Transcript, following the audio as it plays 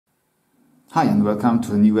Hi and welcome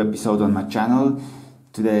to a new episode on my channel.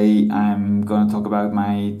 Today I'm going to talk about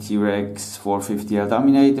my T-Rex 450L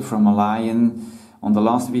Dominator from Align. On the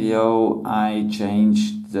last video I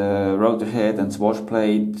changed the rotor head and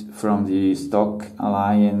swashplate from the stock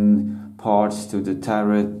Align parts to the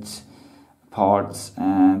turret parts,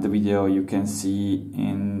 and the video you can see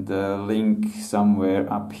in the link somewhere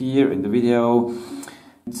up here in the video.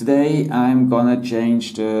 Today I'm gonna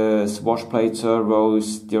change the swashplate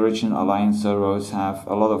servos. The original Align servos have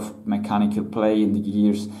a lot of mechanical play in the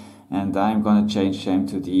gears, and I'm gonna change them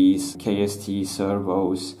to these KST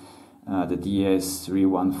servos, the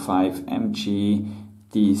DS315MG.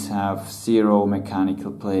 These have zero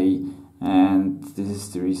mechanical play, and this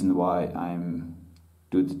is the reason why I'm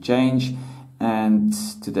do the change. And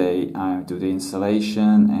today I do the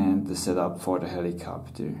installation and the setup for the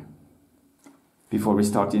helicopter. Before we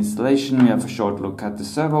start the installation, we have a short look at the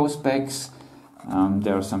servo specs.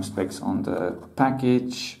 There are some specs on the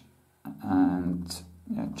package, and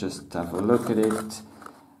just have a look at it.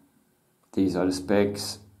 These are the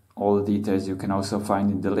specs. All the details you can also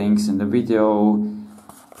find in the links in the video.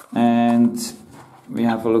 And we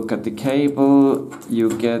have a look at the cable. You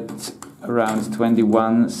get around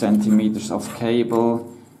 21 centimeters of cable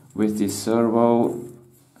with this servo.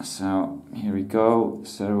 So here we go,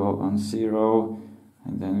 servo on 0,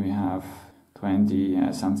 and then we have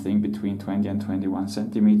 20, something between 20 and 21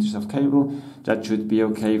 centimeters of cable. That should be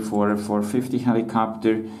okay for a 450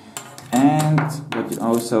 helicopter. And what you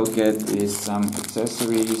also get is some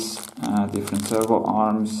accessories, different servo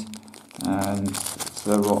arms and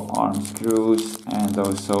servo arm screws, and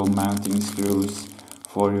also mounting screws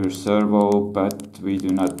for your servo, but we do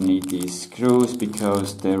not need these screws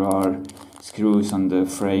because there are screws on the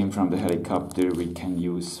frame from the helicopter we can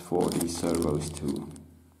use for these servos too.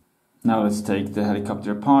 Now let's take the helicopter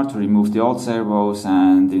apart to remove the old servos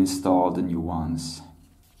and install the new ones.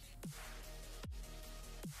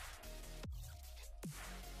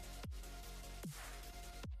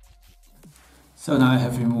 So now I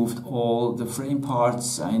have removed all the frame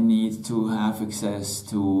parts. I need to have access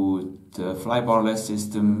to the flybarless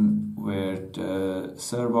system where the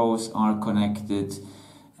servos are connected,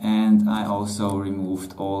 and I also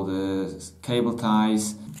removed all the cable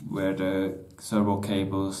ties where the servo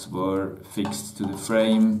cables were fixed to the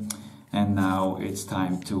frame, and now it's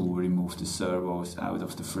time to remove the servos out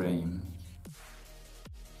of the frame.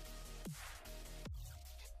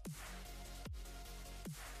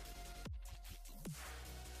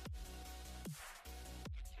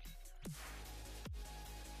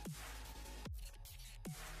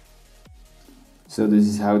 So this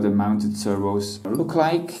is how the mounted servos look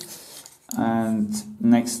like, and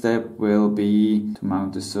next step will be to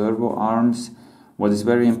mount the servo arms. What is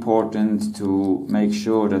very important to make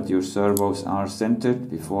sure that your servos are centered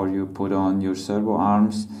before you put on your servo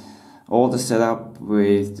arms. All the setup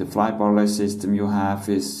with the flybarless system you have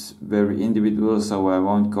is very individual, so I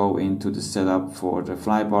won't go into the setup for the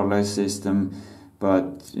flybarless system.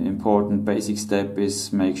 But an important basic step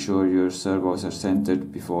is make sure your servos are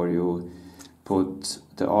centered before you put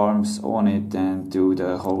the arms on it and do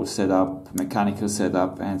the whole setup, mechanical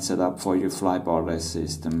setup and setup for your flybarless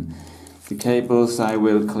system. The cables I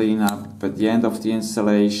will clean up at the end of the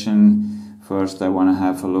installation. First I want to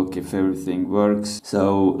have a look if everything works.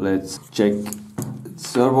 So let's check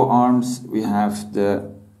servo arms. We have the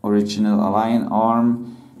original Align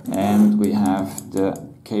arm and we have the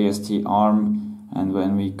KST arm, and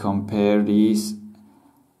when we compare these,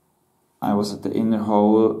 I was at the inner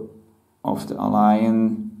hole of the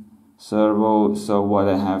Align servo, so what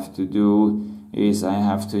I have to do is I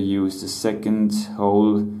have to use the second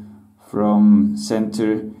hole from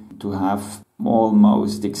center to have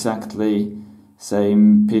almost exactly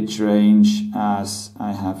same pitch range as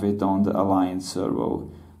I have it on the Align servo.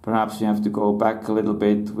 Perhaps you have to go back a little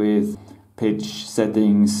bit with pitch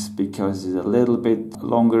settings because it's a little bit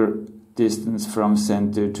longer distance from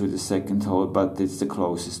center to the second hole, but it's the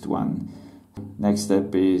closest one. Next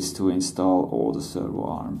step is to install all the servo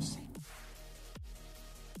arms.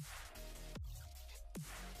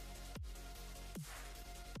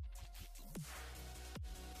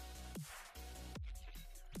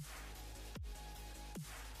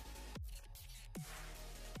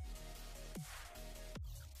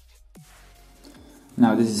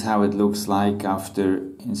 Now this is how it looks like after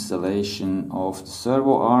installation of the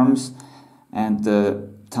servo arms, and the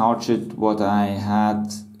target what I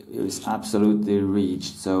had is absolutely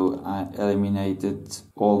reached. So I eliminated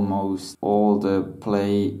almost all the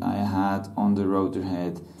play I had on the rotor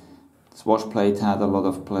head. Swashplate had a lot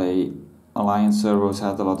of play, Align servos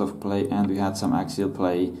had a lot of play, and we had some axial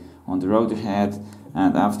play on the rotor head.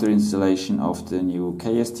 And after installation of the new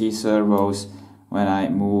KST servos, when I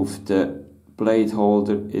move the blade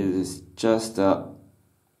holder, it is just a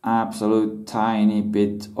absolute tiny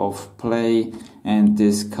bit of play, and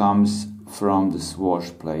this comes from the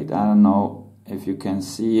Swashplate. I don't know if you can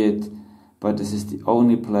see it, but this is the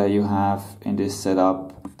only play you have in this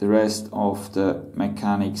setup. The rest of the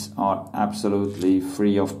mechanics are absolutely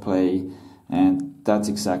free of play, and that's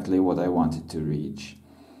exactly what I wanted to reach.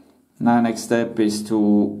 Now next step is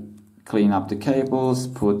to clean up the cables,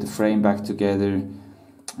 put the frame back together,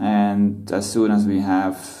 and as soon as we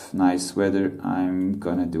have nice weather, I'm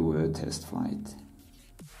gonna do a test flight.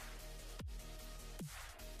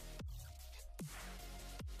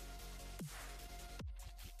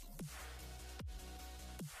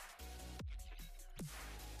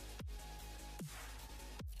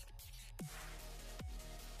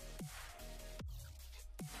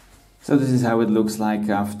 So this is how it looks like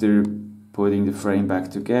after putting the frame back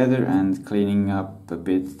together and cleaning up a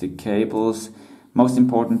bit the cables. Most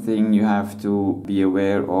important thing you have to be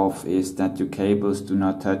aware of is that your cables do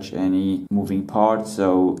not touch any moving parts,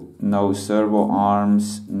 so no servo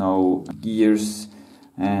arms, no gears,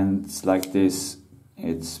 and like this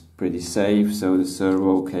it's pretty safe. So the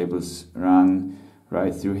servo cables run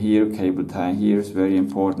right through here, cable tie here is very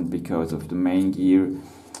important because of the main gear,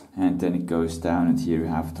 and then it goes down, and here you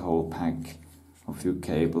have the whole pack of your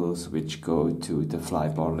cables which go to the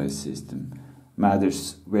flybarless system.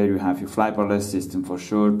 Matters where you have your flybarless system for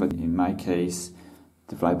sure, but in my case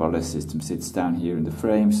the flybarless system sits down here in the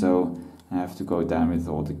frame, so I have to go down with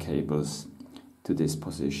all the cables to this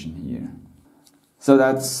position here. So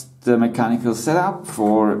that's the mechanical setup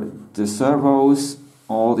for the servos.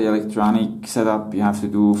 All the electronic setup you have to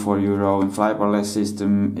do for your own flybarless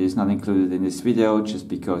system is not included in this video, just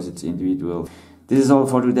because it's individual. This is all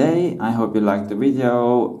for today. I hope you liked the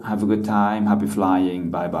video. Have a good time. Happy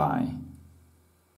flying. Bye bye.